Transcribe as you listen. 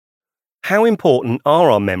How important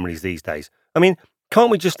are our memories these days? I mean,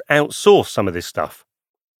 can't we just outsource some of this stuff?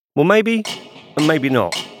 Well, maybe, and maybe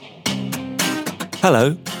not.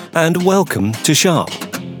 Hello, and welcome to Sharp,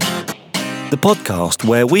 the podcast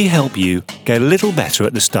where we help you get a little better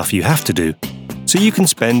at the stuff you have to do, so you can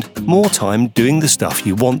spend more time doing the stuff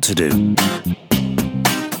you want to do.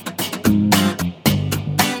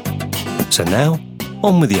 So now,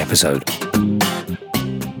 on with the episode.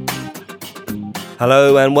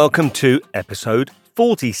 Hello, and welcome to episode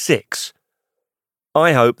 46.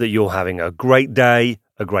 I hope that you're having a great day,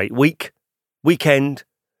 a great week, weekend,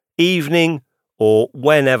 evening, or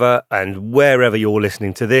whenever and wherever you're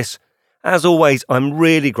listening to this. As always, I'm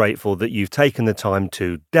really grateful that you've taken the time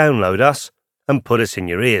to download us and put us in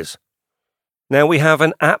your ears. Now, we have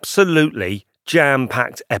an absolutely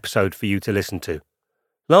jam-packed episode for you to listen to.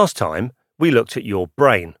 Last time, we looked at your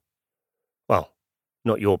brain. Well,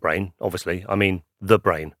 not your brain, obviously. I mean, the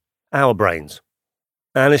brain. Our brains.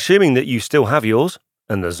 And assuming that you still have yours,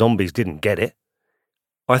 and the zombies didn't get it,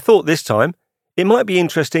 I thought this time it might be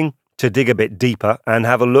interesting to dig a bit deeper and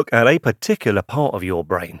have a look at a particular part of your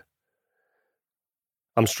brain.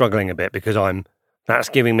 I'm struggling a bit because that's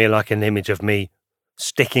giving me like an image of me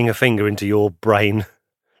sticking a finger into your brain.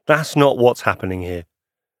 That's not what's happening here.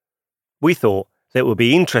 We thought that it would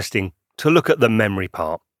be interesting to look at the memory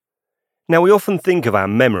part. Now, we often think of our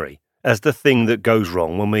memory as the thing that goes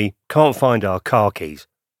wrong when we can't find our car keys.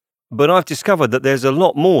 But I've discovered that there's a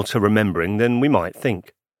lot more to remembering than we might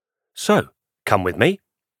think. So, come with me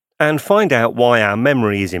and find out why our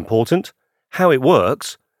memory is important, how it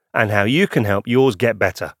works, and how you can help yours get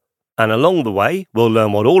better. And along the way, we'll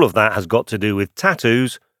learn what all of that has got to do with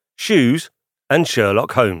tattoos, shoes, and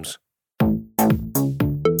Sherlock Holmes.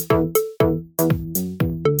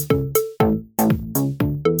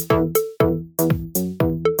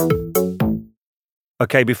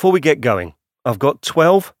 Okay, before we get going, I've got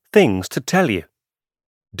 12 things to tell you.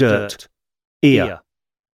 Dirt, ear,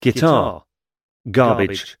 guitar,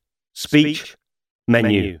 garbage, speech,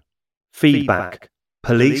 menu, feedback,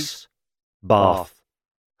 police, bath,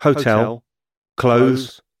 hotel,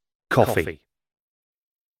 clothes, coffee.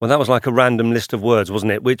 Well, that was like a random list of words,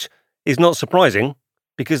 wasn't it? Which is not surprising,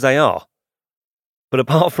 because they are. But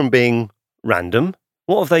apart from being random,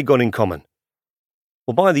 what have they got in common?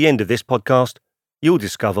 Well, by the end of this podcast, you'll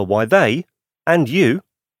discover why they, and you,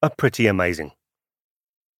 are pretty amazing.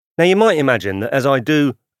 Now, you might imagine that as I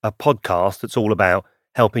do a podcast that's all about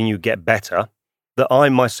helping you get better, that I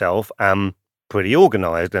myself am pretty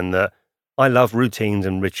organised and that I love routines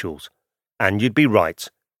and rituals. And you'd be right.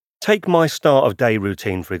 Take my start of day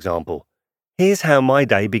routine, for example. Here's how my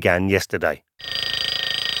day began yesterday.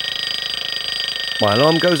 My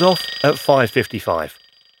alarm goes off at 5:55.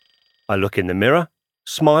 I look in the mirror,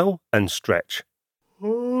 smile and stretch.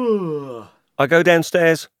 I go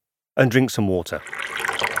downstairs and drink some water.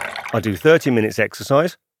 I do 30 minutes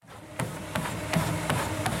exercise,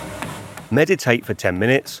 meditate for 10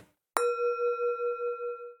 minutes,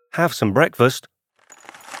 have some breakfast,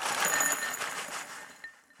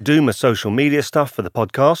 do my social media stuff for the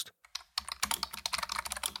podcast.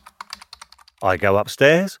 I go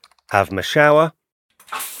upstairs, have my shower,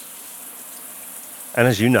 and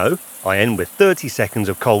as you know, I end with 30 seconds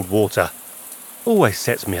of cold water. Always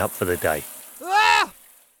sets me up for the day.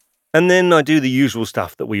 And then I do the usual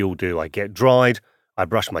stuff that we all do. I get dried, I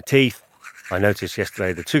brush my teeth. I noticed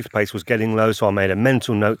yesterday the toothpaste was getting low, so I made a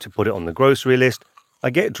mental note to put it on the grocery list. I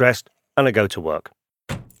get dressed and I go to work.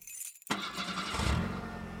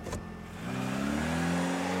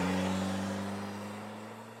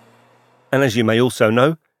 And as you may also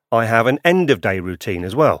know, I have an end-of-day routine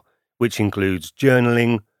as well, which includes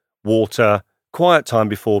journaling, water, quiet time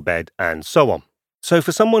before bed, and so on. So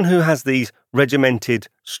for someone who has these regimented,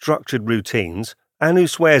 structured routines and who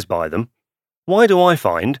swears by them, why do I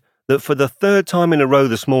find that for the third time in a row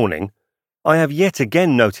this morning, I have yet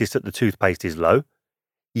again noticed that the toothpaste is low,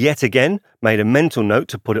 yet again made a mental note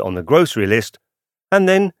to put it on the grocery list, and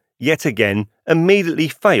then yet again immediately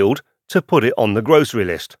failed to put it on the grocery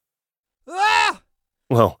list?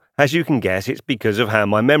 Well, as you can guess, it's because of how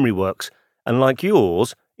my memory works, and like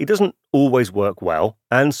yours, it doesn't always work well,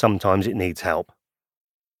 and sometimes it needs help.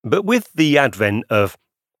 But with the advent of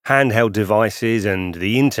handheld devices and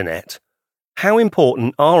the internet, how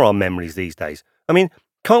important are our memories these days? I mean,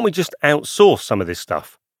 can't we just outsource some of this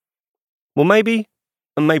stuff? Well, maybe,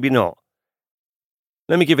 and maybe not.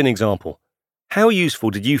 Let me give an example. How useful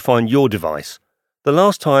did you find your device the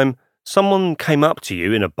last time someone came up to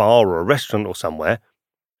you in a bar or a restaurant or somewhere,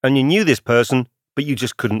 and you knew this person, but you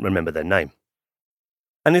just couldn't remember their name?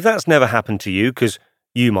 And if that's never happened to you, because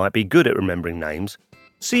you might be good at remembering names,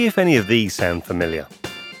 See if any of these sound familiar.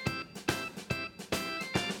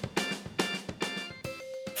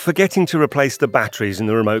 Forgetting to replace the batteries in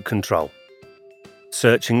the remote control.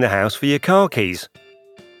 Searching the house for your car keys.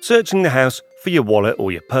 Searching the house for your wallet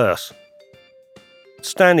or your purse.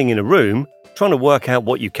 Standing in a room trying to work out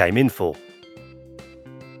what you came in for.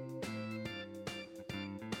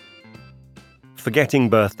 Forgetting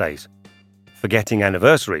birthdays. Forgetting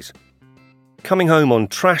anniversaries. Coming home on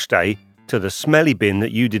trash day to the smelly bin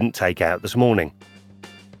that you didn't take out this morning.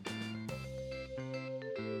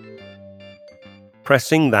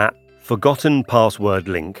 Pressing that forgotten password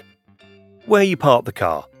link. Where you parked the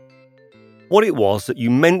car. What it was that you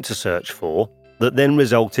meant to search for that then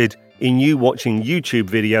resulted in you watching YouTube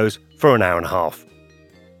videos for an hour and a half.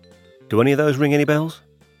 Do any of those ring any bells?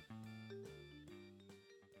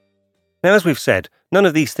 Now, as we've said, none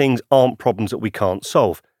of these things aren't problems that we can't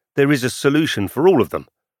solve. There is a solution for all of them.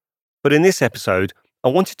 But in this episode, I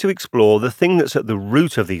wanted to explore the thing that's at the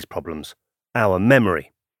root of these problems, our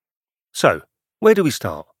memory. So, where do we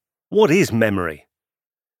start? What is memory?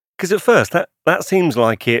 Because at first, that seems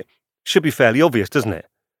like it should be fairly obvious, doesn't it?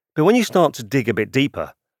 But when you start to dig a bit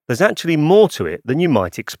deeper, there's actually more to it than you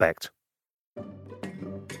might expect.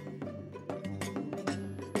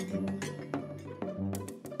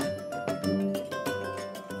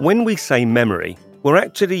 When we say memory, we're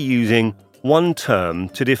actually using one term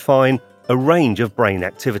to define a range of brain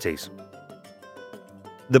activities.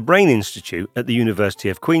 The Brain Institute at the University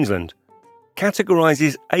of Queensland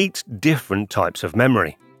categorises 8 different types of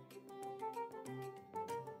memory.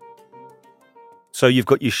 So you've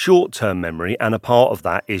got your short-term memory, and a part of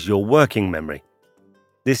that is your working memory.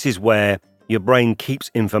 This is where your brain keeps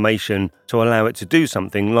information to allow it to do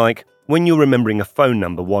something, like when you're remembering a phone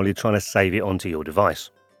number while you're trying to save it onto your device.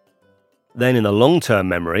 Then in the long-term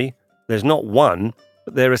memory, there's not one,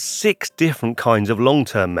 but there are 6 different kinds of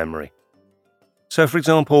long-term memory. So for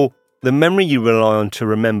example, the memory you rely on to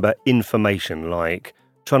remember information, like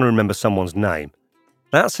trying to remember someone's name,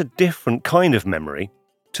 that's a different kind of memory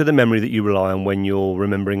to the memory that you rely on when you're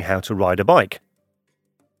remembering how to ride a bike.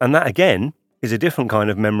 And that again is a different kind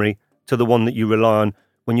of memory to the one that you rely on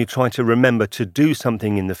when you try to remember to do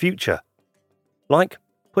something in the future, like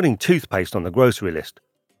putting toothpaste on the grocery list,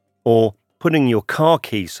 or putting your car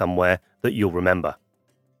keys somewhere that you'll remember.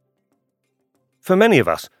 For many of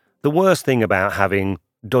us, the worst thing about having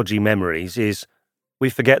dodgy memories is we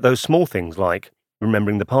forget those small things like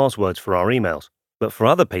remembering the passwords for our emails. But for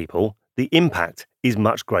other people, the impact is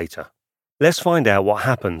much greater. Let's find out what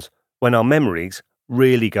happens when our memories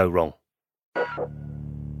really go wrong.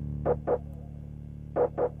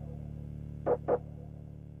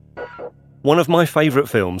 One of my favourite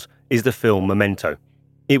films is the film Memento.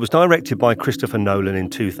 It was directed by Christopher Nolan in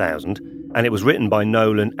 2000, and it was written by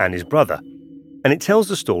Nolan and his brother. And it tells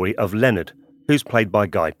the story of Leonard, who's played by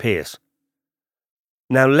Guy Pearce.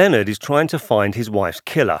 Now, Leonard is trying to find his wife's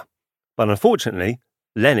killer, but unfortunately,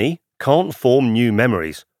 Lenny can't form new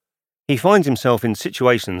memories. He finds himself in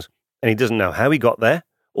situations and he doesn't know how he got there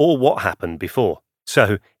or what happened before.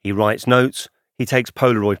 So he writes notes, he takes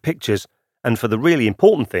Polaroid pictures, and for the really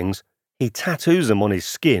important things, he tattoos them on his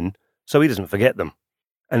skin so he doesn't forget them.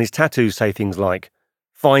 And his tattoos say things like,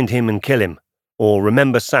 "Find him and kill him," or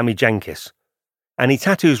 "Remember Sammy Jankis." And he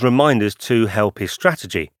tattoos reminders to help his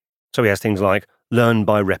strategy. So he has things like, "Learn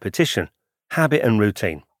by repetition," "Habit and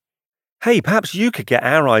routine." Hey, perhaps you could get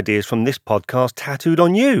our ideas from this podcast tattooed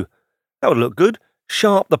on you. That would look good.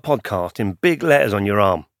 Sharp the podcast in big letters on your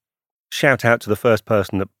arm. Shout out to the first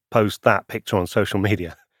person that posts that picture on social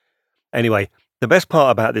media. Anyway, the best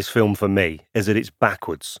part about this film for me is that it's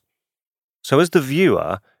backwards. So as the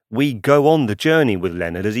viewer, we go on the journey with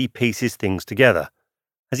Leonard as he pieces things together,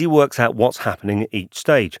 as he works out what's happening at each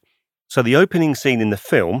stage. So the opening scene in the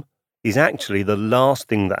film is actually the last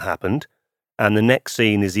thing that happened, and the next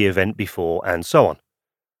scene is the event before, and so on.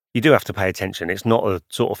 You do have to pay attention. It's not a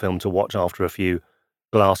sort of film to watch after a few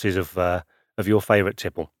glasses of your favourite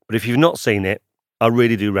tipple. But if you've not seen it, I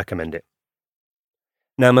really do recommend it.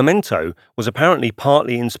 Now, Memento was apparently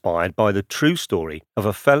partly inspired by the true story of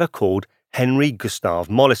a fella called Henry Gustav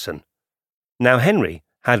Mollison. Now, Henry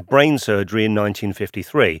had brain surgery in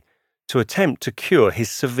 1953 to attempt to cure his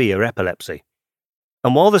severe epilepsy.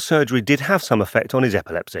 And while the surgery did have some effect on his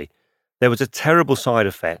epilepsy, there was a terrible side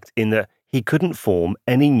effect in that he couldn't form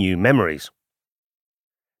any new memories.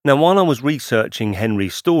 Now, while I was researching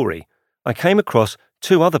Henry's story, I came across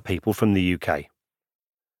 2 other people from the UK.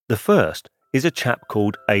 The first is a chap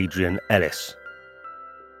called Adrian Ellis.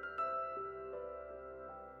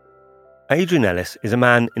 Adrian Ellis is a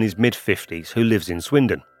man in his mid-50s who lives in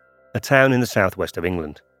Swindon, a town in the southwest of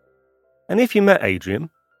England. And if you met Adrian,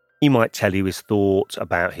 He might tell you his thoughts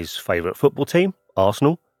about his favourite football team,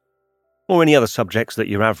 Arsenal, or any other subjects that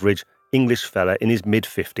your average English fella in his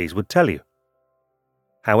mid-50s would tell you.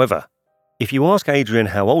 However, if you ask Adrian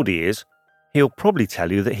how old he is, he'll probably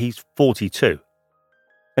tell you that he's 42.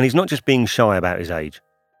 And he's not just being shy about his age.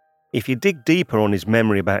 If you dig deeper on his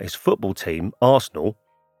memory about his football team, Arsenal,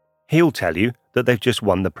 he'll tell you that they've just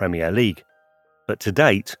won the Premier League. But to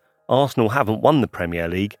date, Arsenal haven't won the Premier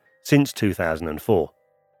League since 2004.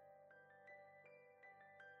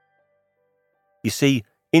 You see,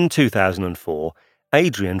 in 2004,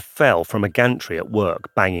 Adrian fell from a gantry at work,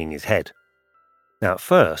 banging his head. Now, at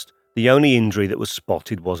first, the only injury that was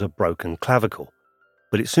spotted was a broken clavicle,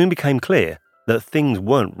 but it soon became clear that things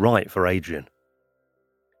weren't right for Adrian.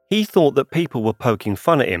 He thought that people were poking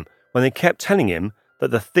fun at him when they kept telling him that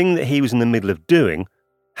the thing that he was in the middle of doing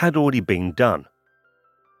had already been done.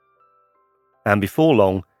 And before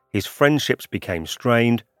long, his friendships became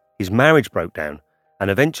strained, his marriage broke down, and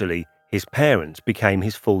eventually his parents became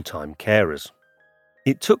his full-time carers.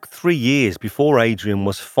 It took 3 years before Adrian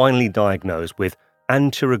was finally diagnosed with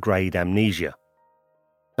anterograde amnesia.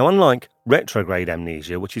 Now, unlike retrograde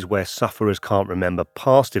amnesia, which is where sufferers can't remember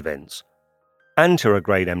past events,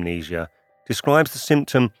 anterograde amnesia describes the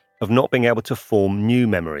symptom of not being able to form new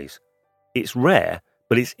memories. It's rare,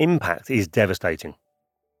 but its impact is devastating.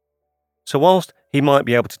 So whilst he might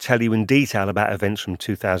be able to tell you in detail about events from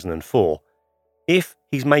 2004, if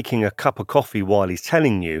he's making a cup of coffee while he's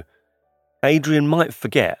telling you, Adrian might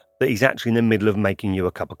forget that he's actually in the middle of making you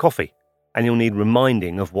a cup of coffee, and you'll need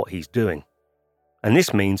reminding of what he's doing. And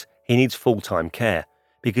this means he needs full-time care,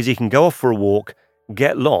 because he can go off for a walk,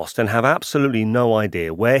 get lost, and have absolutely no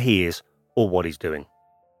idea where he is or what he's doing.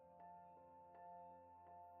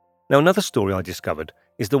 Now, another story I discovered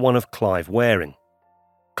is the one of Clive Waring.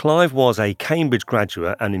 Clive was a Cambridge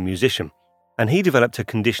graduate and a musician, and he developed a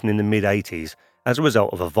condition in the mid-80s as a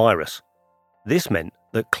result of a virus. This meant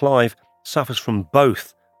that Clive suffers from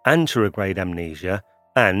both anterograde amnesia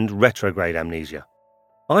and retrograde amnesia.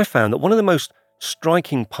 I found that one of the most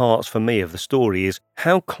striking parts for me of the story is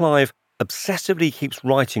how Clive obsessively keeps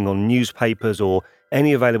writing on newspapers or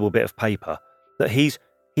any available bit of paper that he's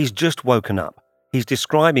just woken up. He's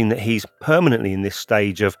describing that he's permanently in this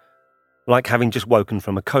stage of like having just woken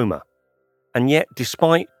from a coma. And yet,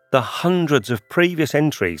 despite the hundreds of previous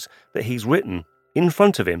entries that he's written in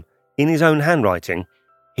front of him in his own handwriting,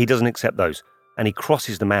 he doesn't accept those, and he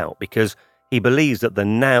crosses them out because he believes that the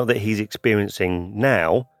now that he's experiencing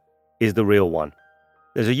now is the real one.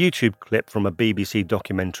 There's a YouTube clip from a BBC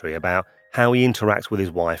documentary about how he interacts with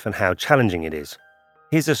his wife and how challenging it is.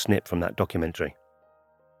 Here's a snip from that documentary.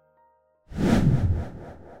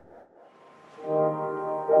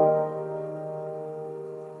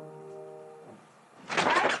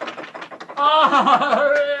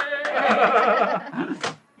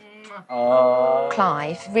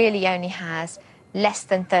 Clive really only has less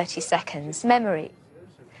than 30 seconds memory.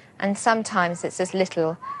 And sometimes it's as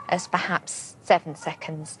little as perhaps 7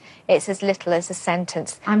 seconds. It's as little as a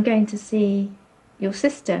sentence. I'm going to see your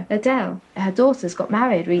sister, Adele. Her daughter's got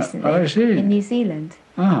married recently in New Zealand.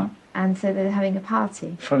 And so they're having a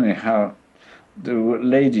party. Funny how the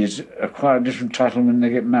ladies acquire a different title when they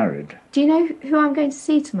get married. Do you know who I'm going to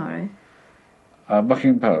see tomorrow?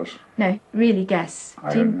 Buckingham Palace. No, really guess.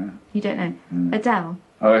 I don't know. You don't know? Adele.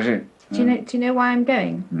 Oh, I see. Do you know why I'm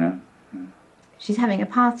going? No. She's having a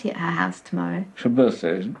party at her house tomorrow. It's her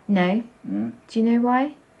birthday, isn't it? No. No. Do you know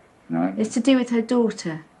why? No. It's to do with her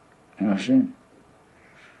daughter. I see.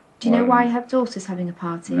 Do you know why her daughter's having a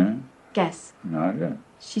party? No. Guess. No, I don't.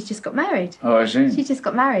 She's just got married. Oh, I see. She just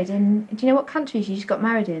got married in... Do you know what country she just got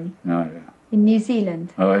married in? No, I don't. In New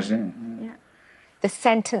Zealand. Oh, I see. Yeah. The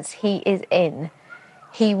sentence he is in,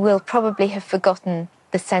 he will probably have forgotten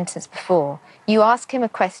the sentence before. You ask him a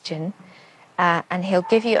question and he'll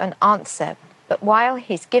give you an answer, but while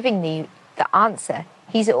he's giving you the answer,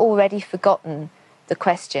 he's already forgotten the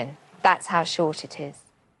question. That's how short it is.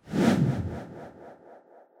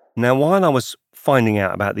 Now, while I was finding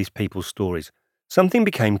out about these people's stories, something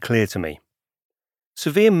became clear to me.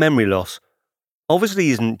 Severe memory loss obviously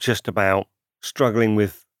isn't just about struggling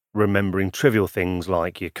with remembering trivial things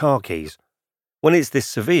like your car keys. When it's this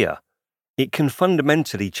severe, it can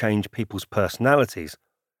fundamentally change people's personalities.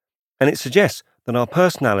 And it suggests that our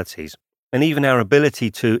personalities, and even our ability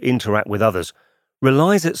to interact with others,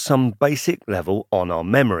 relies at some basic level on our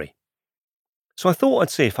memory. So I thought I'd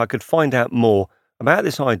see if I could find out more about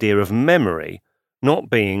this idea of memory not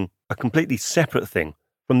being a completely separate thing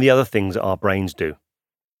from the other things that our brains do.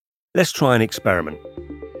 Let's try an experiment.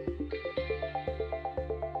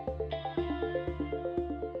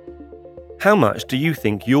 how much do you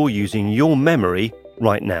think you're using your memory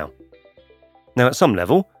right now? Now, at some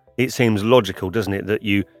level, it seems logical, doesn't it, that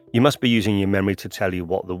you must be using your memory to tell you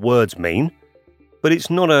what the words mean, but it's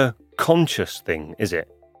not a conscious thing, is it?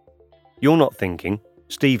 You're not thinking,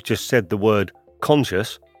 Steve just said the word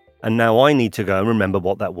conscious, and now I need to go and remember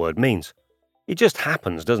what that word means. It just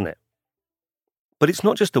happens, doesn't it? But it's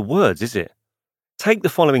not just the words, is it? Take the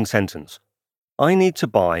following sentence. I need to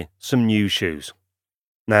buy some new shoes.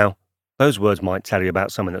 Now, those words might tell you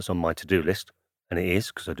about something that's on my to-do list, and it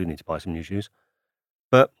is, because I do need to buy some new shoes.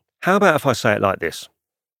 But how about if I say it like this?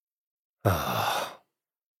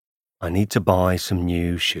 I need to buy some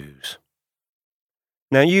new shoes.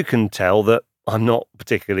 Now, you can tell that I'm not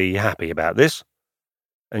particularly happy about this,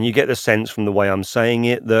 and you get the sense from the way I'm saying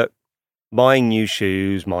it that buying new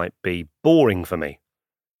shoes might be boring for me,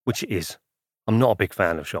 which it is. I'm not a big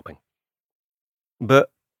fan of shopping.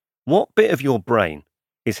 But what bit of your brain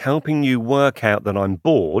is helping you work out that I'm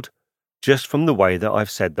bored just from the way that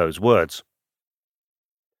I've said those words?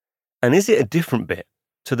 And is it a different bit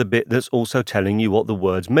to the bit that's also telling you what the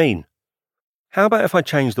words mean? How about if I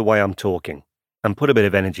change the way I'm talking and put a bit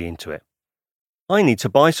of energy into it? I need to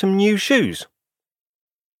buy some new shoes.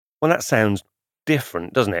 Well, that sounds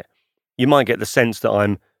different, doesn't it? You might get the sense that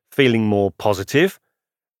I'm feeling more positive.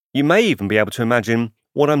 You may even be able to imagine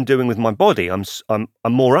what I'm doing with my body. I'm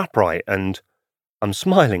more upright and I'm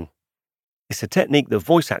smiling. It's a technique that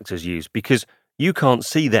voice actors use because you can't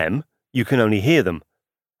see them, you can only hear them.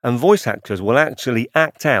 And voice actors will actually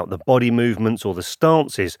act out the body movements or the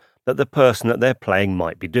stances that the person that they're playing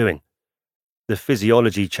might be doing. The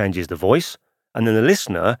physiology changes the voice, and then the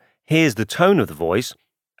listener hears the tone of the voice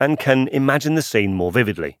and can imagine the scene more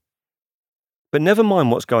vividly. But never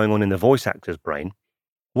mind what's going on in the voice actor's brain.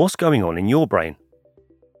 What's going on in your brain?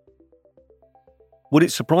 Would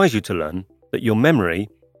it surprise you to learn that your memory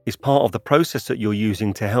is part of the process that you're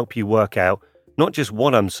using to help you work out not just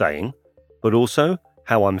what I'm saying, but also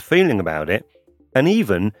how I'm feeling about it, and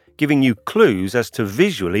even giving you clues as to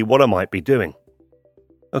visually what I might be doing?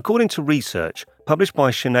 According to research published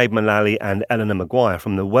by Sinead Mullally and Eleanor Maguire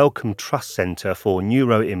from the Wellcome Trust Centre for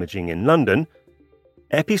Neuroimaging in London,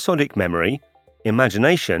 episodic memory,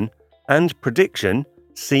 imagination, and prediction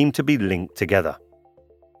seem to be linked together.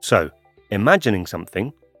 So, imagining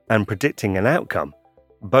something and predicting an outcome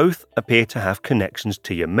both appear to have connections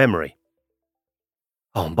to your memory.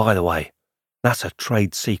 Oh, and by the way, that's a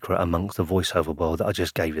trade secret amongst the voiceover world that I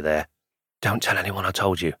just gave you there. Don't tell anyone I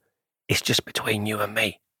told you. It's just between you and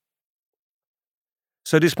me.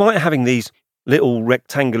 So despite having these little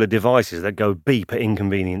rectangular devices that go beep at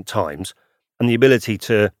inconvenient times, and the ability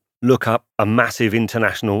to look up a massive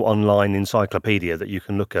international online encyclopedia that you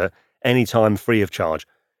can look at any time free of charge,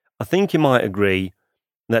 I think you might agree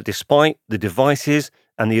that despite the devices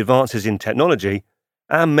and the advances in technology,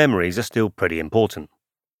 our memories are still pretty important.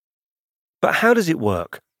 But how does it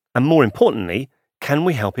work? And more importantly, can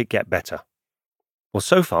we help it get better? Well,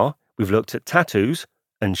 so far, we've looked at tattoos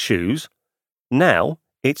and shoes. Now,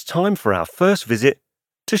 it's time for our first visit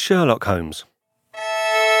to Sherlock Holmes.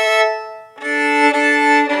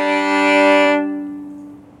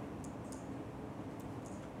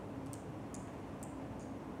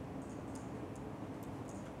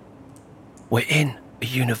 We're in a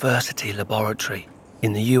university laboratory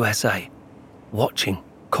in the USA, watching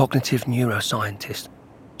cognitive neuroscientist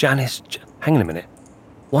Janice... Hang on a minute.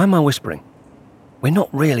 Why am I whispering? We're not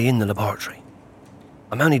really in the laboratory.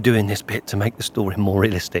 I'm only doing this bit to make the story more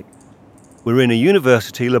realistic. We're in a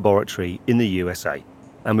university laboratory in the USA,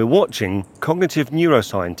 and we're watching cognitive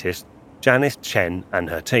neuroscientist Janice Chen and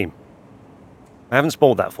her team. I haven't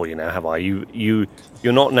spoiled that for you now, have I? You're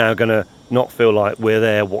not now going to not feel like we're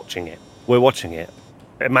there watching it. We're watching it.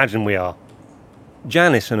 Imagine we are.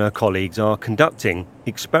 Janice and her colleagues are conducting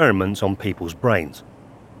experiments on people's brains,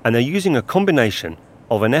 and they're using a combination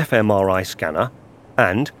of an fMRI scanner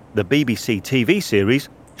and the BBC TV series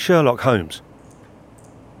Sherlock Holmes.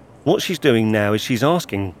 What she's doing now is she's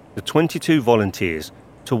asking the 22 volunteers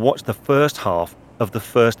to watch the first half of the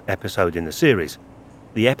first episode in the series.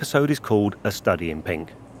 The episode is called A Study in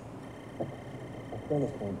Pink.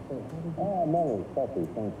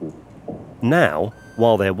 Now,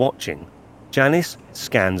 while they're watching, Janice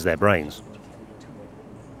scans their brains.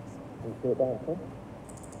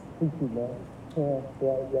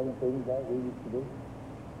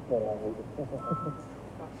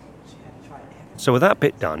 So with that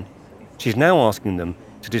bit done, she's now asking them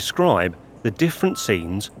to describe the different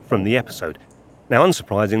scenes from the episode. Now,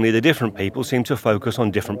 unsurprisingly, the different people seem to focus on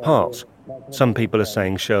different parts. Some people are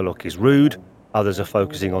saying Sherlock is rude, others are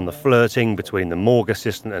focusing on the flirting between the morgue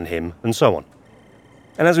assistant and him, and so on.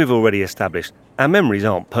 And as we've already established, our memories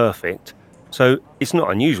aren't perfect, so it's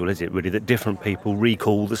not unusual, is it really, that different people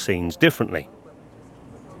recall the scenes differently.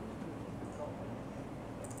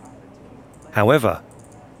 However,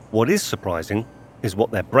 what is surprising is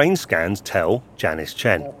what their brain scans tell Janice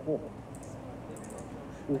Chen.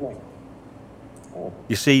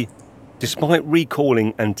 You see, despite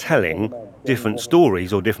recalling and telling different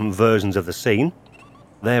stories or different versions of the scene,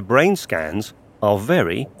 their brain scans are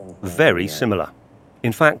very, very similar.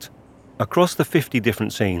 In fact, across the 50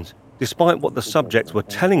 different scenes, despite what the subjects were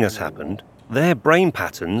telling us happened, their brain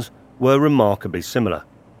patterns were remarkably similar.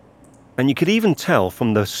 And you could even tell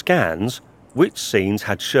from the scans which scenes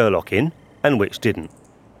had Sherlock in and which didn't.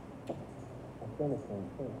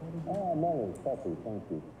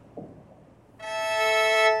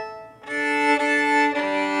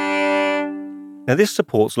 Now, this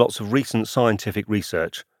supports lots of recent scientific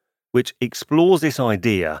research, which explores this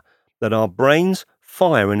idea that our brains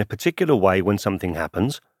fire in a particular way when something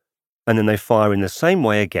happens, and then they fire in the same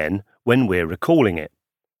way again when we're recalling it.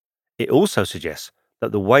 It also suggests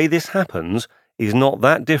that the way this happens is not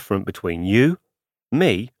that different between you,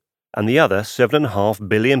 me, and the other 7.5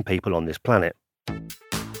 billion people on this planet.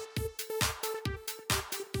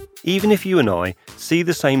 Even if you and I see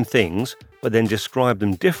the same things but then describe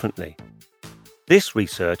them differently, this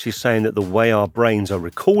research is saying that the way our brains are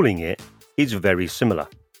recalling it is very similar.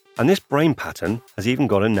 And this brain pattern has even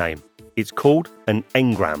got a name. It's called an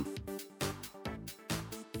engram.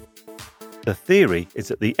 The theory is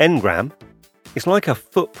that the engram is like a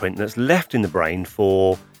footprint that's left in the brain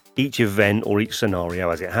for each event or each scenario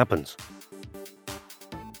as it happens.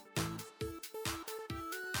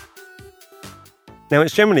 Now,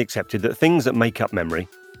 it's generally accepted that things that make up memory,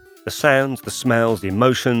 the sounds, the smells, the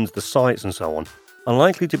emotions, the sights and so on, are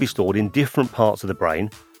likely to be stored in different parts of the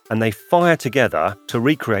brain, and they fire together to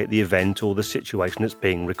recreate the event or the situation that's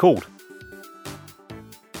being recalled.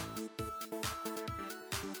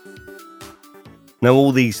 Now,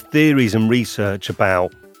 all these theories and research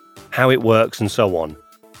about how it works and so on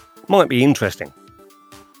might be interesting,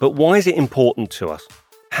 but why is it important to us?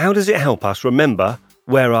 How does it help us remember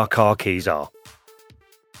where our car keys are?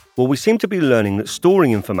 Well, we seem to be learning that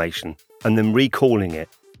storing information and then recalling it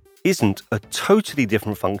isn't a totally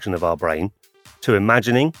different function of our brain to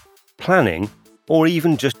imagining, planning, or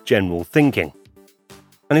even just general thinking.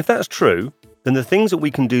 And if that's true, then the things that we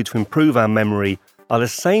can do to improve our memory are the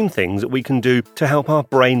same things that we can do to help our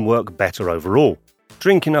brain work better overall.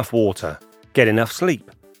 Drink enough water, get enough sleep,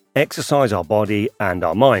 exercise our body and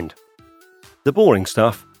our mind. The boring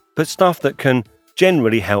stuff, but stuff that can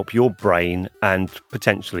generally help your brain and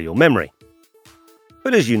potentially your memory.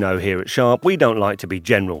 But as you know, here at Sharp, we don't like to be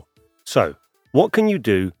general. So, what can you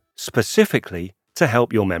do specifically to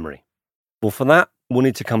help your memory? Well, for that, we'll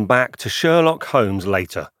need to come back to Sherlock Holmes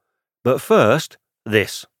later. But first,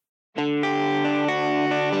 this.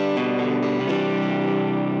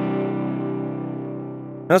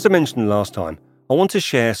 As I mentioned last time, I want to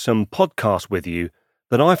share some podcasts with you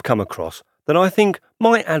that I've come across that I think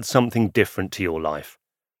might add something different to your life.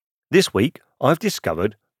 This week, I've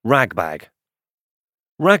discovered Ragbag.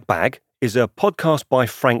 Ragbag is a podcast by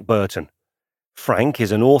Frank Burton. Frank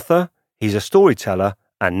is an author, he's a storyteller,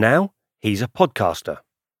 and now he's a podcaster.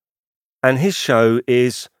 And his show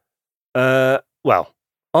is, well,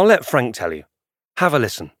 I'll let Frank tell you. Have a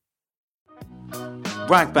listen.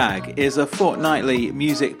 Ragbag is a fortnightly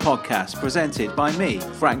music podcast presented by me,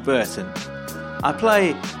 Frank Burton. I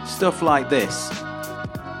play stuff like this.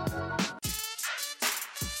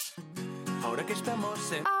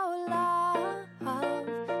 Oh,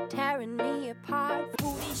 love, tearing me apart.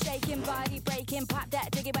 Booty shaking, body breaking, pop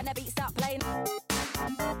that jiggy when the beat stop playing.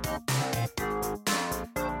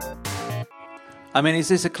 I mean, is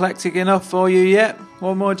this eclectic enough for you yet?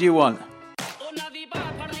 What more do you want?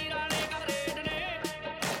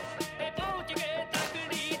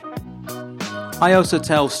 I also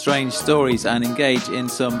tell strange stories and engage in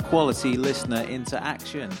some quality listener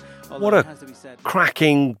interaction. What a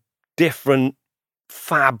cracking, different,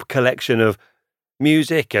 fab collection of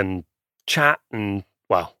music and chat and,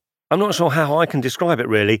 well, I'm not sure how I can describe it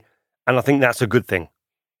really, and I think that's a good thing.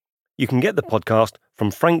 You can get the podcast from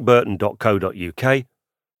frankburton.co.uk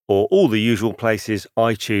or all the usual places,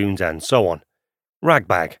 iTunes and so on.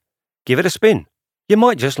 Ragbag. Give it a spin. You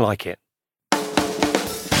might just like it.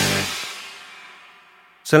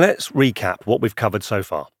 So let's recap what we've covered so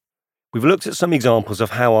far. We've looked at some examples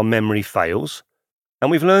of how our memory fails, and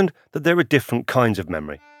we've learned that there are different kinds of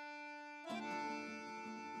memory.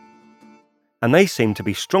 And they seem to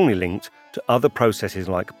be strongly linked to other processes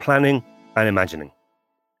like planning and imagining.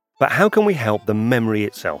 But how can we help the memory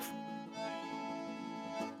itself?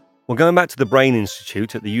 Well, going back to the Brain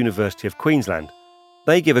Institute at the University of Queensland,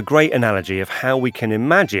 they give a great analogy of how we can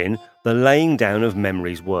imagine the laying down of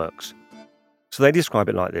memories works. So they describe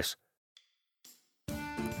it like this.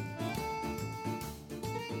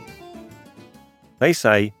 They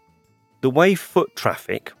say, the way foot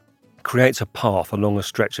traffic creates a path along a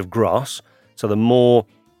stretch of grass, so the more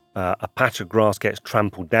a patch of grass gets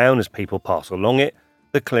trampled down as people pass along it,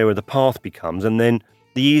 the clearer the path becomes, and then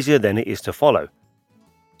the easier then it is to follow.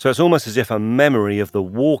 So it's almost as if a memory of the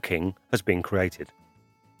walking has been created.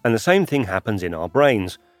 And the same thing happens in our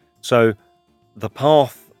brains. So the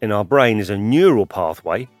path in our brain is a neural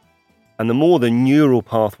pathway, and the more the neural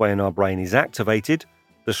pathway in our brain is activated,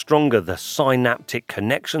 the stronger the synaptic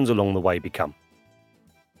connections along the way become.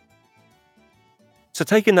 So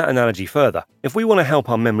taking that analogy further, if we want to help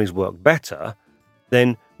our memories work better,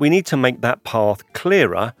 then we need to make that path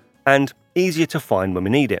clearer and easier to find when we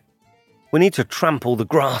need it. We need to trample the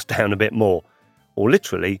grass down a bit more, or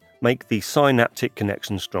literally make the synaptic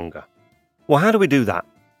connections stronger. Well, how do we do that?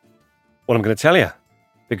 Well, I'm going to tell you,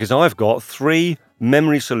 because I've got 3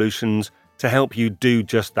 memory solutions to help you do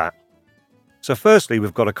just that. So firstly,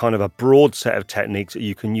 we've got a kind of a broad set of techniques that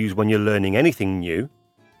you can use when you're learning anything new.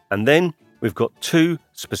 And then we've got 2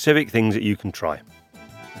 specific things that you can try.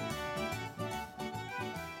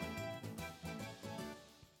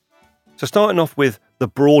 So starting off with the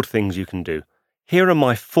broad things you can do, here are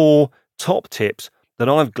my 4 top tips that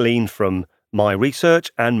I've gleaned from my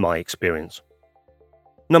research and my experience.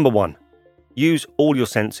 Number 1, use all your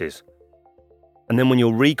senses. And then when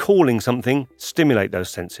you're recalling something, stimulate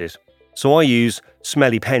those senses. So I use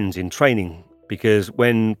smelly pens in training because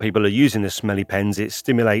when people are using the smelly pens, it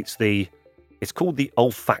stimulates it's called the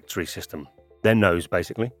olfactory system, their nose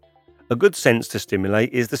basically. A good sense to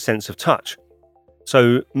stimulate is the sense of touch.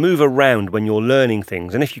 So move around when you're learning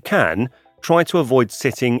things, and if you can, try to avoid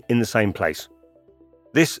sitting in the same place.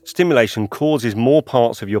 This stimulation causes more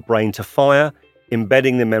parts of your brain to fire,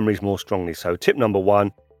 embedding the memories more strongly. So tip number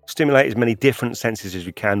 1, stimulate as many different senses as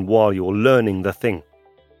you can while you're learning the thing.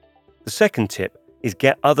 The second tip is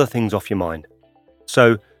get other things off your mind.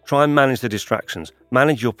 So try and manage the distractions,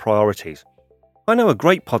 manage your priorities. I know a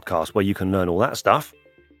great podcast where you can learn all that stuff.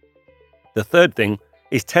 The third thing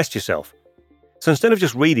is test yourself. So instead of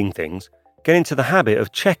just reading things, get into the habit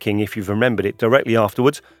of checking if you've remembered it directly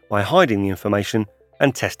afterwards by hiding the information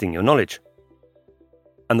and testing your knowledge.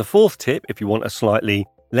 And the fourth tip, if you want a slightly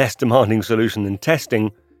less demanding solution than testing,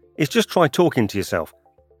 is just try talking to yourself.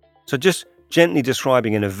 So just gently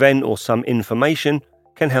describing an event or some information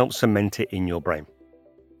can help cement it in your brain.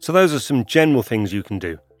 So those are some general things you can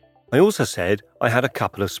do. I also said I had a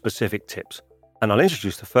couple of specific tips, and I'll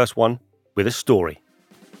introduce the first one with a story.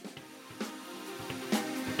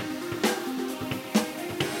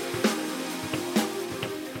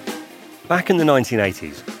 Back in the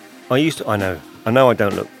 1980s, I know I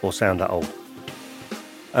don't look or sound that old.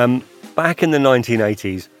 Back in the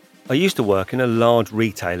 1980s, I used to work in a large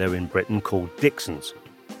retailer in Britain called Dixon's.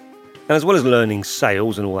 And as well as learning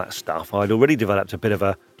sales and all that stuff, I'd already developed a bit of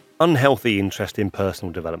an unhealthy interest in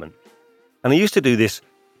personal development. And I used to do this,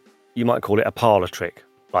 you might call it a parlour trick,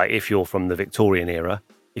 like if you're from the Victorian era.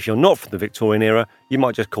 If you're not from the Victorian era, you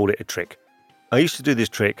might just call it a trick. I used to do this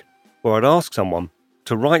trick where I'd ask someone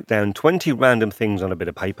to write down 20 random things on a bit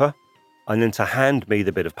of paper and then to hand me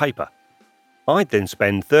the bit of paper. I'd then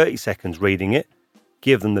spend 30 seconds reading it,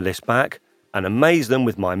 give them the list back, and amaze them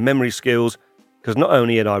with my memory skills, because not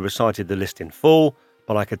only had I recited the list in full,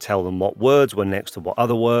 but I could tell them what words were next to what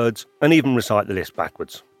other words, and even recite the list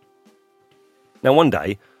backwards. Now one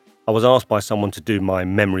day, I was asked by someone to do my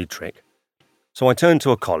memory trick. So I turned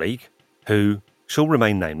to a colleague, who shall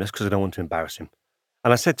remain nameless because I don't want to embarrass him,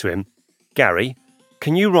 and I said to him, Gary,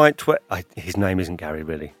 can you write... his name isn't Gary,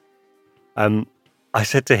 really. I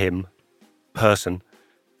said to him, person,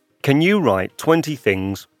 can you write 20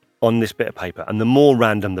 things on this bit of paper? And the more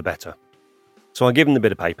random, the better. So I give him the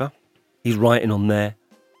bit of paper. He's writing on there,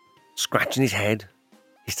 scratching his head.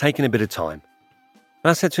 He's taking a bit of time. And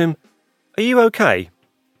I said to him, are you okay?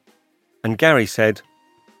 And Gary said,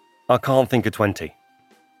 I can't think of 20.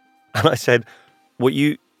 And I said, well,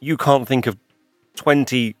 you can't think of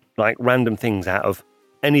 20 random things out of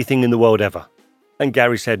anything in the world ever? And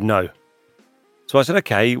Gary said, no. So I said,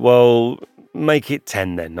 okay, well, make it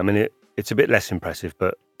 10 then. I mean, it's a bit less impressive,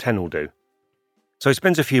 but 10 will do. So he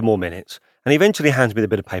spends a few more minutes and he eventually hands me the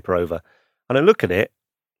bit of paper over. And I look at it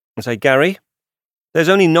and say, Gary, there's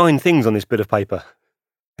only 9 things on this bit of paper.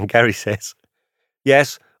 And Gary says,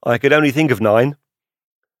 yes, I could only think of 9.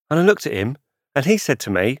 And I looked at him and he said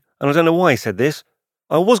to me, and I don't know why he said this,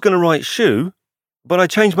 I was going to write shoe, but I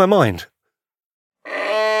changed my mind.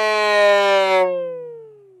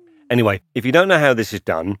 Anyway, if you don't know how this is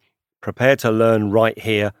done, prepare to learn right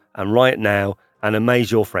here and right now and amaze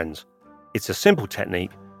your friends. It's a simple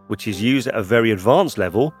technique which is used at a very advanced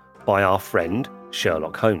level by our friend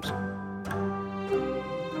Sherlock Holmes.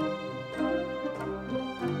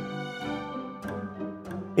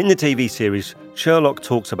 In the TV series, Sherlock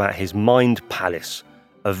talks about his mind palace,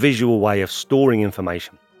 a visual way of storing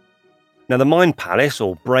information. Now, the mind palace,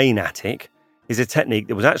 or brain attic, is a technique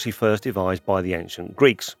that was actually first devised by the ancient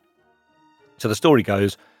Greeks. So the story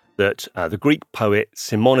goes that the Greek poet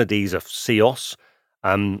Simonides of Chios,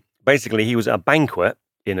 basically he was at a banquet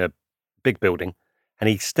in a big building, and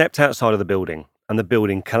he stepped outside of the building, and the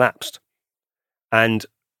building collapsed. And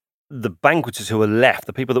the banqueters who were left,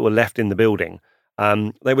 the people that were left in the building,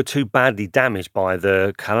 they were too badly damaged by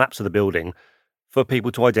the collapse of the building for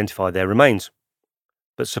people to identify their remains.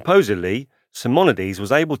 But supposedly, Simonides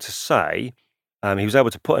was able to say, he was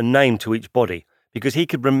able to put a name to each body because he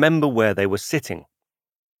could remember where they were sitting.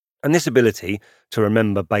 And this ability to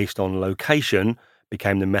remember based on location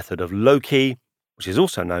became the method of Loki, which is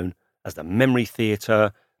also known as the memory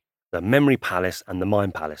theatre, the memory palace, and the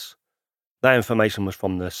mind palace. That information was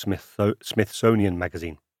from the Smithsonian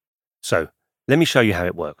magazine. So, let me show you how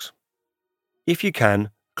it works. If you can,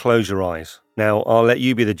 close your eyes. Now, I'll let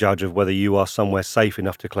you be the judge of whether you are somewhere safe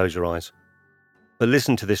enough to close your eyes. But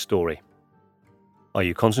listen to this story. Are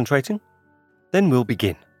you concentrating? Then we'll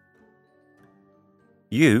begin.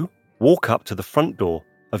 You walk up to the front door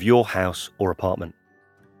of your house or apartment.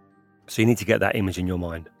 So you need to get that image in your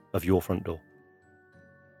mind of your front door.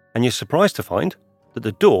 And you're surprised to find that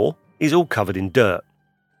the door is all covered in dirt.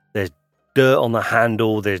 There's dirt on the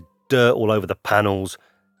handle, there's dirt all over the panels.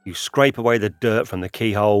 You scrape away the dirt from the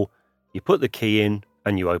keyhole, you put the key in,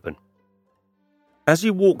 and you open. As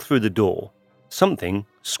you walk through the door, something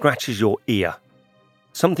scratches your ear.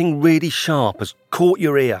 Something really sharp has caught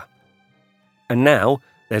your ear. And now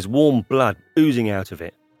there's warm blood oozing out of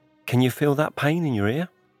it. Can you feel that pain in your ear?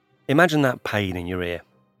 Imagine that pain in your ear.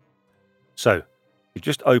 So, you've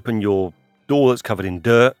just opened your door that's covered in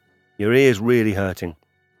dirt. Your ear's really hurting.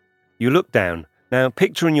 You look down. Now,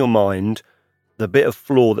 picture in your mind the bit of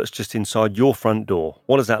floor that's just inside your front door.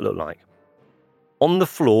 What does that look like? On the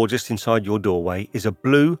floor just inside your doorway is a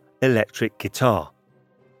blue electric guitar.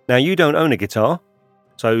 Now, you don't own a guitar,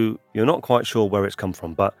 so you're not quite sure where it's come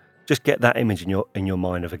from, but just get that image in your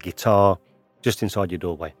mind of a guitar just inside your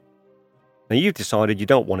doorway. Now, you've decided you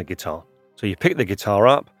don't want a guitar, so you pick the guitar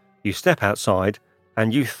up, you step outside,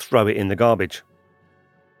 and you throw it in the garbage.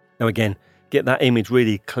 Now, again, get that image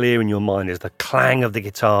really clear in your mind as the clang of the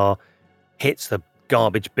guitar hits the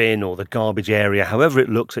garbage bin or the garbage area, however it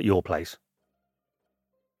looks at your place.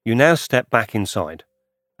 You now step back inside,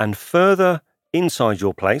 and further inside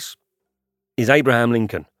your place is Abraham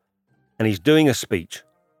Lincoln, and he's doing a speech.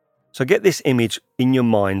 So get this image in your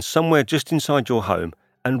mind somewhere just inside your home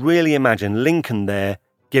and really imagine Lincoln there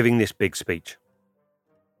giving this big speech.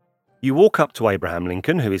 You walk up to Abraham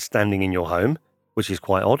Lincoln, who is standing in your home, which is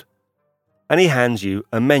quite odd, and he hands you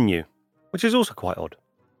a menu, which is also quite odd.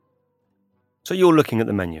 So you're looking at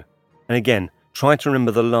the menu, and again, try to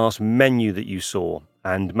remember the last menu that you saw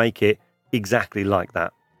and make it exactly like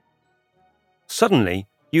that. Suddenly,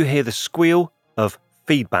 you hear the squeal of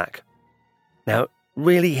feedback. Now,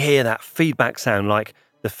 really hear that feedback sound, like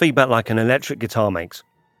the feedback like an electric guitar makes.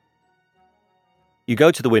 You go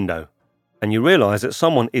to the window, and you realise that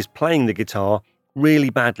someone is playing the guitar really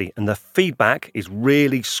badly, and the feedback is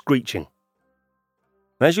really screeching.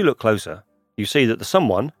 And as you look closer, you see that the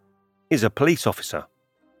someone is a police officer.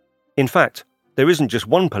 In fact, there isn't just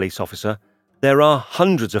one police officer, there are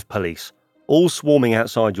hundreds of police, all swarming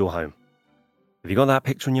outside your home. Have you got that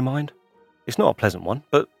picture in your mind? It's not a pleasant one,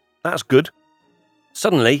 but that's good.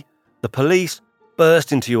 Suddenly, the police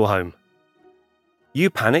burst into your home. You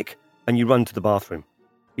panic and you run to the bathroom.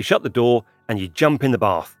 You shut the door and you jump in the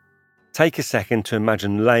bath. Take a second to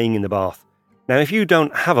imagine laying in the bath. Now, if you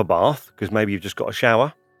don't have a bath, because maybe you've just got a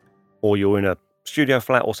shower, or you're in a studio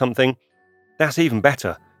flat or something, that's even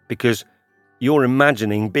better, because you're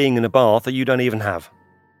imagining being in a bath that you don't even have.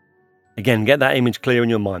 Again, get that image clear in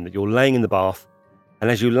your mind that you're laying in the bath, and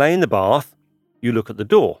as you lay in the bath, you look at the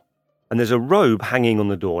door, and there's a robe hanging on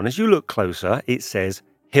the door, and as you look closer, it says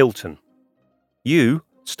Hilton. You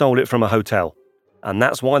stole it from a hotel, and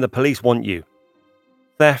that's why the police want you.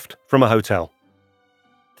 Theft from a hotel.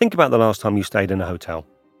 Think about the last time you stayed in a hotel.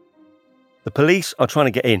 The police are trying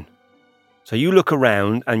to get in. So you look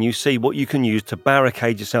around and you see what you can use to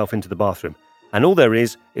barricade yourself into the bathroom. And all there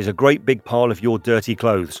is a great big pile of your dirty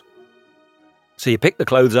clothes. So you pick the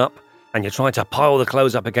clothes up and you try to pile the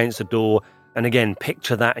clothes up against the door. And again,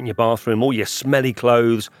 picture that in your bathroom, all your smelly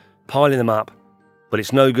clothes piling them up. But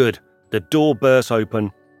it's no good. The door bursts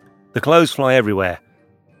open, the clothes fly everywhere,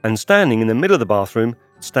 and standing in the middle of the bathroom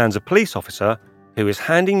stands a police officer who is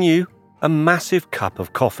handing you a massive cup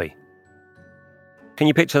of coffee. Can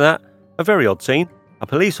you picture that? A very odd scene. A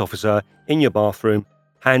police officer in your bathroom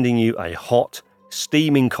handing you a hot,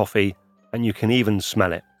 steaming coffee, and you can even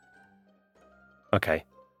smell it. Okay,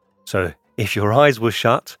 so if your eyes were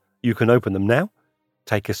shut, you can open them now.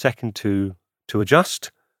 Take a second to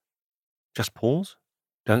adjust. Just pause.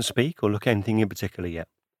 Don't speak or look at anything in particular yet.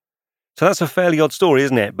 So that's a fairly odd story,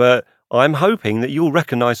 isn't it? But I'm hoping that you'll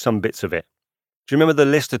recognise some bits of it. Do you remember the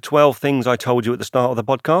list of 12 things I told you at the start of the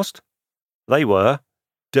podcast? They were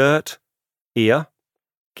dirt, ear,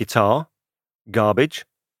 guitar, garbage,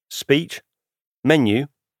 speech, menu,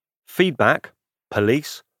 feedback,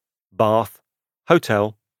 police, bath,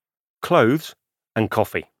 hotel, clothes, and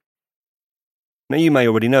coffee. Now, you may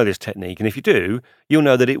already know this technique, and if you do, you'll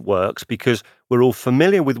know that it works because we're all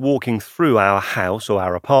familiar with walking through our house or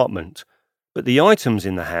our apartment. But the items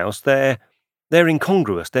in the house, they're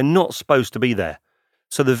incongruous. They're not supposed to be there.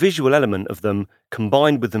 So the visual element of them,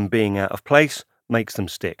 combined with them being out of place, makes them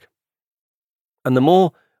stick. And the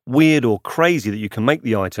more weird or crazy that you can make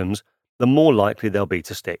the items, the more likely they'll be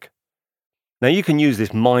to stick. Now, you can use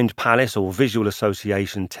this mind palace or visual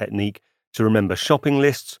association technique to remember shopping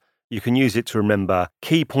lists. You can use it to remember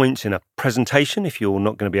key points in a presentation if you're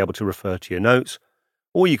not going to be able to refer to your notes,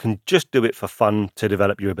 or you can just do it for fun to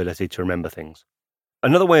develop your ability to remember things.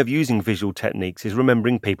 Another way of using visual techniques is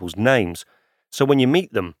remembering people's names. So when you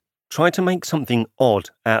meet them, try to make something odd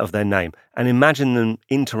out of their name and imagine them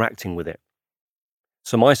interacting with it.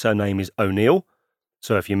 So my surname is O'Neill,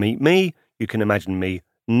 so if you meet me, you can imagine me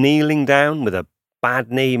kneeling down with a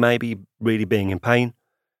bad knee, maybe really being in pain.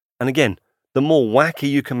 And again, the more wacky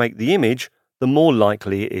you can make the image, the more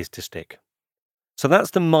likely it is to stick. So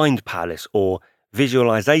that's the mind palace or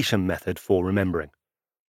visualization method for remembering.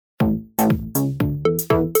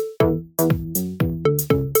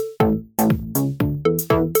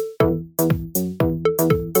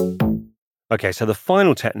 Okay, so the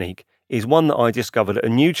final technique is one that I discovered at a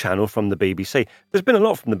new channel from the BBC. There's been a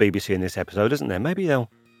lot from the BBC in this episode, isn't there? Maybe they'll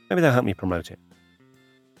help me promote it.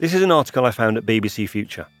 This is an article I found at BBC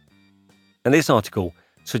Future. And this article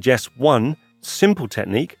suggests one simple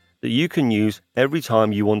technique that you can use every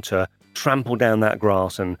time you want to trample down that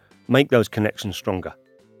grass and make those connections stronger.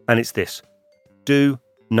 And it's this: do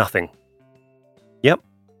nothing. Yep.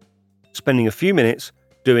 Spending a few minutes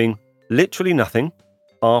doing literally nothing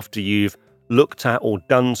after you've looked at or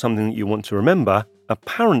done something that you want to remember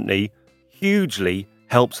apparently hugely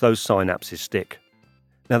helps those synapses stick.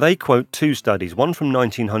 Now, they quote two studies, one from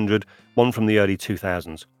 1900, one from the early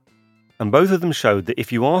 2000s. And both of them showed that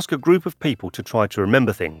if you ask a group of people to try to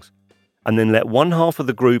remember things, and then let one half of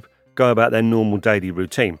the group go about their normal daily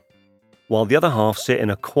routine, while the other half sit in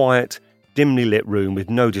a quiet, dimly lit room with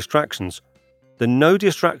no distractions, the no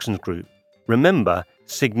distractions group remember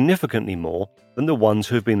significantly more than the ones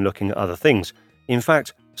who have been looking at other things. In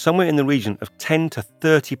fact, somewhere in the region of 10 to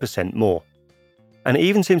 30% more. And it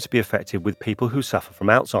even seems to be effective with people who suffer from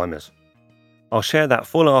Alzheimer's. I'll share that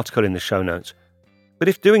full article in the show notes. But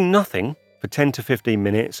if doing nothing for 10 to 15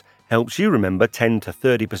 minutes helps you remember 10 to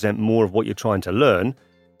 30% more of what you're trying to learn,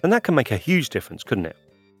 then that can make a huge difference, couldn't it?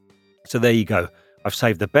 So there you go. I've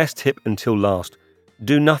saved the best tip until last.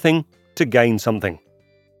 Do nothing to gain something.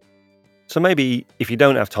 So maybe if you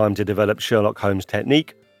don't have time to develop Sherlock Holmes'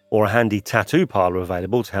 technique or a handy tattoo parlour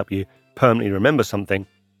available to help you permanently remember something,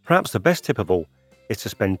 perhaps the best tip of all is to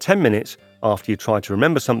spend 10 minutes after you try to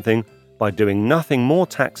remember something by doing nothing more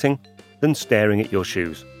taxing than staring at your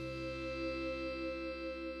shoes.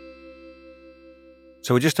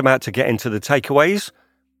 So we're just about to get into the takeaways,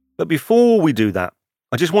 but before we do that,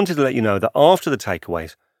 I just wanted to let you know that after the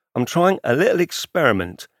takeaways, I'm trying a little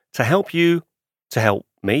experiment to help you, to help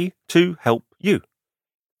me, to help you.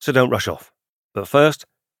 So don't rush off. But first,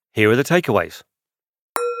 here are the takeaways.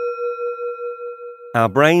 Our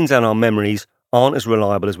brains and our memories aren't as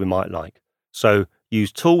reliable as we might like, so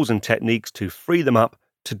use tools and techniques to free them up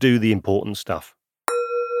to do the important stuff.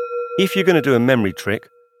 If you're going to do a memory trick,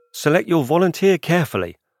 select your volunteer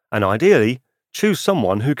carefully and ideally choose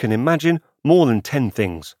someone who can imagine more than 10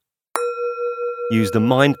 things. Use the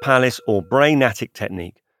mind palace or brain attic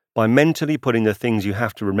technique by mentally putting the things you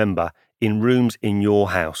have to remember in rooms in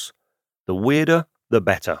your house. The weirder, the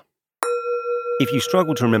better. If you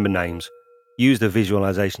struggle to remember names, use the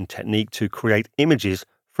visualization technique to create images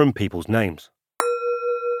from people's names.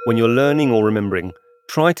 When you're learning or remembering,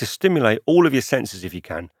 try to stimulate all of your senses if you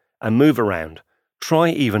can and move around. Try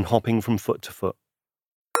even hopping from foot to foot.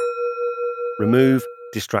 Remove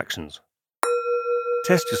distractions.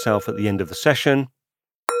 Test yourself at the end of the session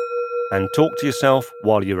and talk to yourself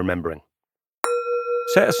while you're remembering.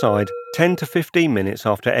 Set aside 10 to 15 minutes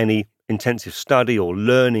after any intensive study or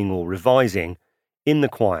learning or revising in the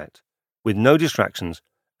quiet with no distractions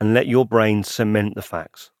and let your brain cement the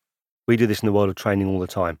facts. We do this in the world of training all the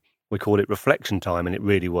time. We call it reflection time and it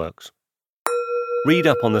really works. Read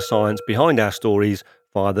up on the science behind our stories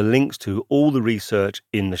via the links to all the research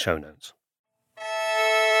in the show notes.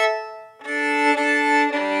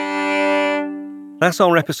 That's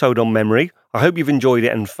our episode on memory. I hope you've enjoyed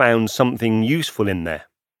it and found something useful in there.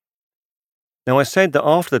 Now, I said that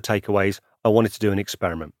after the takeaways, I wanted to do an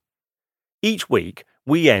experiment. Each week,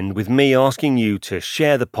 we end with me asking you to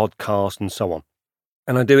share the podcast and so on.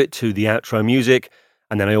 And I do it to the outro music,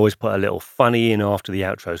 and then I always put a little funny in after the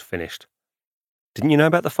outro's finished. Didn't you know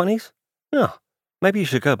about the funnies? No, maybe you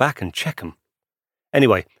should go back and check them.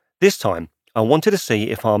 Anyway, this time, I wanted to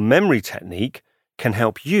see if our memory technique can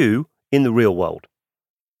help you in the real world.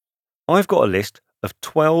 I've got a list of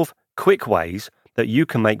 12 quick ways that you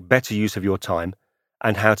can make better use of your time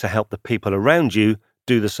and how to help the people around you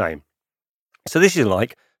do the same. So this is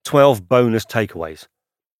like 12 bonus takeaways.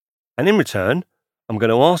 And in return, I'm going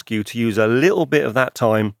to ask you to use a little bit of that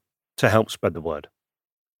time to help spread the word.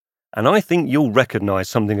 And I think you'll recognize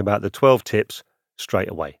something about the 12 tips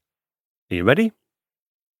straight away. Are you ready?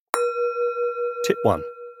 Tip 1.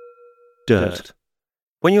 Dirt.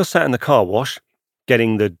 When you're sat in the car wash,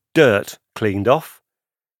 getting the dirt cleaned off,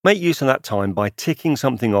 make use of that time by ticking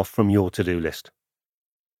something off from your to-do list.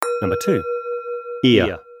 Number 2.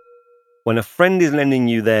 Ear. When a friend is lending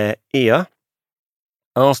you their ear,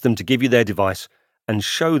 ask them to give you their device and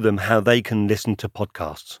show them how they can listen to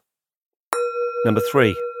podcasts. Number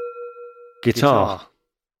 3. Guitar.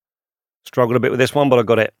 Struggled a bit with this one, but I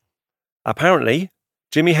got it. Apparently,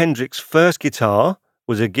 Jimi Hendrix's first guitar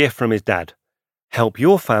was a gift from his dad. Help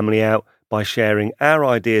your family out by sharing our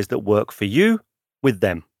ideas that work for you with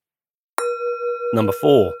them. Number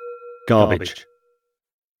 4. Garbage.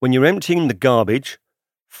 When you're emptying the garbage,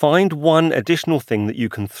 find one additional thing that you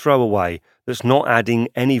can throw away that's not adding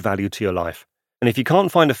any value to your life. And if you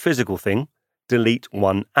can't find a physical thing, delete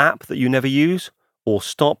one app that you never use or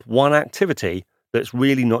stop one activity that's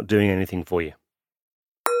really not doing anything for you.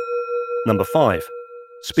 Number 5.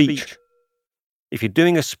 Speech. If you're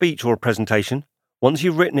doing a speech or a presentation, once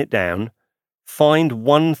you've written it down, find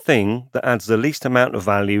one thing that adds the least amount of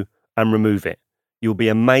value and remove it. You'll be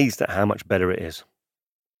amazed at how much better it is.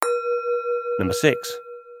 Number 6.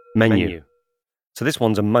 Menu. So this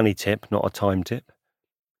one's a money tip, not a time tip.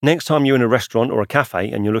 Next time you're in a restaurant or a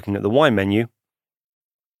cafe and you're looking at the wine menu,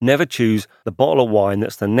 never choose the bottle of wine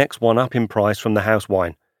that's the next one up in price from the house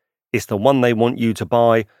wine. It's the one they want you to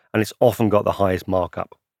buy, and it's often got the highest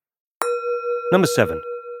markup. Number 7.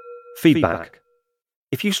 Feedback.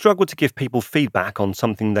 If you struggle to give people feedback on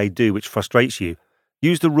something they do which frustrates you,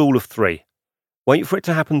 use the rule of 3. Wait for it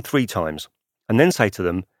to happen 3 times, and then say to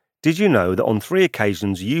them, did you know that on 3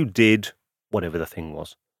 occasions you did whatever the thing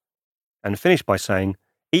was? And finish by saying,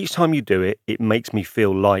 each time you do it, it makes me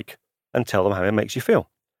feel like, and tell them how it makes you feel.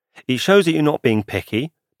 It shows that you're not being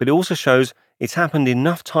picky, but it also shows it's happened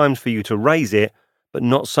enough times for you to raise it, but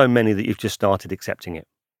not so many that you've just started accepting it.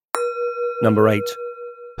 Number 8,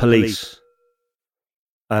 police.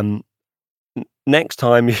 Next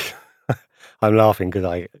time, I'm laughing because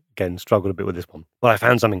I, again, struggled a bit with this one, but I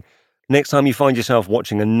found something. Next time you find yourself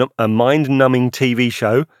watching a mind-numbing TV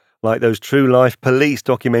show, like those true-life police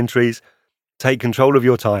documentaries, take control of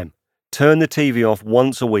your time. Turn the TV off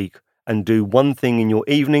once a week and do one thing in your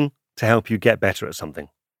evening to help you get better at something.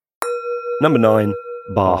 Number 9,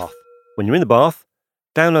 bath. When you're in the bath,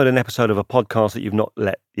 download an episode of a podcast that you've not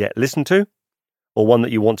yet listened to, or one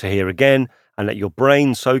that you want to hear again, and let your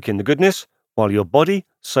brain soak in the goodness while your body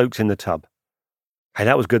soaks in the tub. Hey,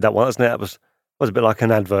 that was good, that one, wasn't it? That was a bit like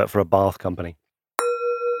an advert for a bath company.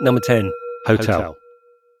 Number 10, hotel.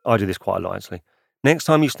 I do this quite a lot, actually. Next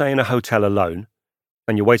time you stay in a hotel alone,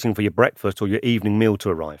 and you're waiting for your breakfast or your evening meal to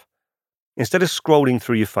arrive, instead of scrolling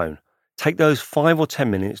through your phone, take those 5 or 10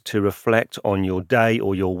 minutes to reflect on your day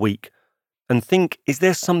or your week and think, is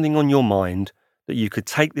there something on your mind that you could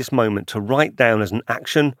take this moment to write down as an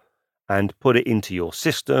action and put it into your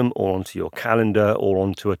system or onto your calendar or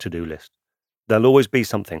onto a to-do list? There'll always be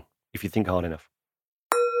something if you think hard enough.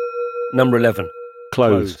 Number 11,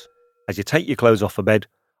 clothes. As you take your clothes off for bed,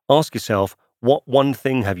 ask yourself, what one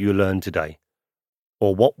thing have you learned today?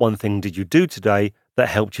 Or what one thing did you do today that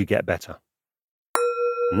helped you get better?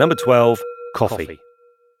 Number 12, coffee.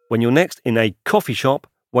 When you're next in a coffee shop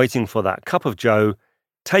waiting for that cup of joe,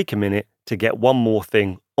 take a minute to get one more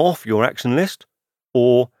thing off your action list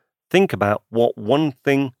or think about what one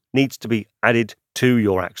thing needs to be added to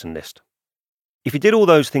your action list. If you did all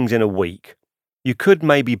those things in a week, you could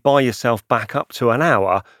maybe buy yourself back up to an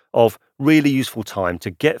hour of really useful time to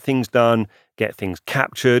get things done, get things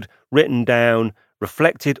captured, written down,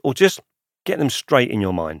 reflected, or just get them straight in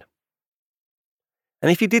your mind.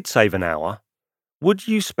 And if you did save an hour, would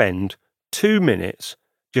you spend 2 minutes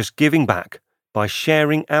just giving back by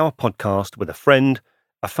sharing our podcast with a friend,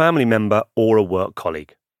 a family member, or a work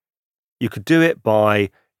colleague? You could do it by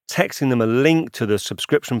texting them a link to the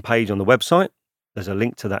subscription page on the website. There's a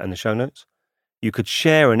link to that in the show notes. You could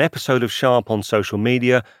share an episode of Sharp on social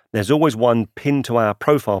media. There's always one pinned to our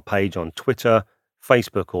profile page on Twitter,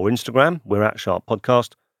 Facebook, or Instagram. We're at Sharp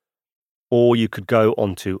Podcast. Or you could go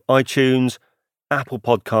onto iTunes, Apple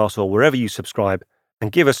Podcasts, or wherever you subscribe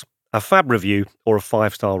and give us a fab review or a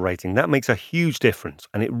 5-star rating. That makes a huge difference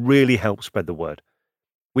and it really helps spread the word.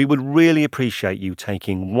 We would really appreciate you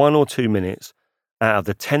taking 1 or 2 minutes out of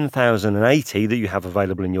the 10,080 that you have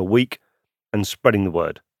available in your week and spreading the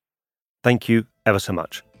word. Thank you ever so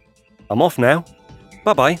much. I'm off now.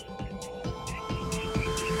 Bye-bye.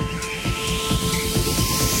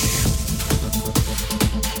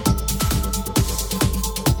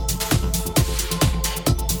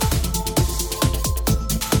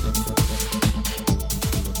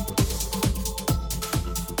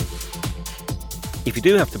 If you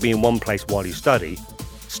do have to be in one place while you study,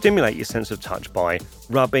 stimulate your sense of touch by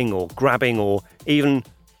rubbing or grabbing or even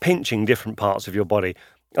pinching different parts of your body.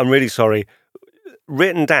 I'm really sorry.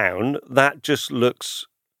 Written down, that just looks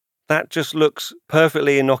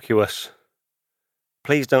perfectly innocuous.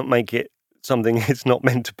 Please don't make it something it's not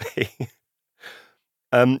meant to be.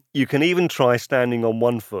 You can even try standing on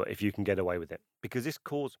one foot if you can get away with it, because this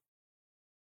causes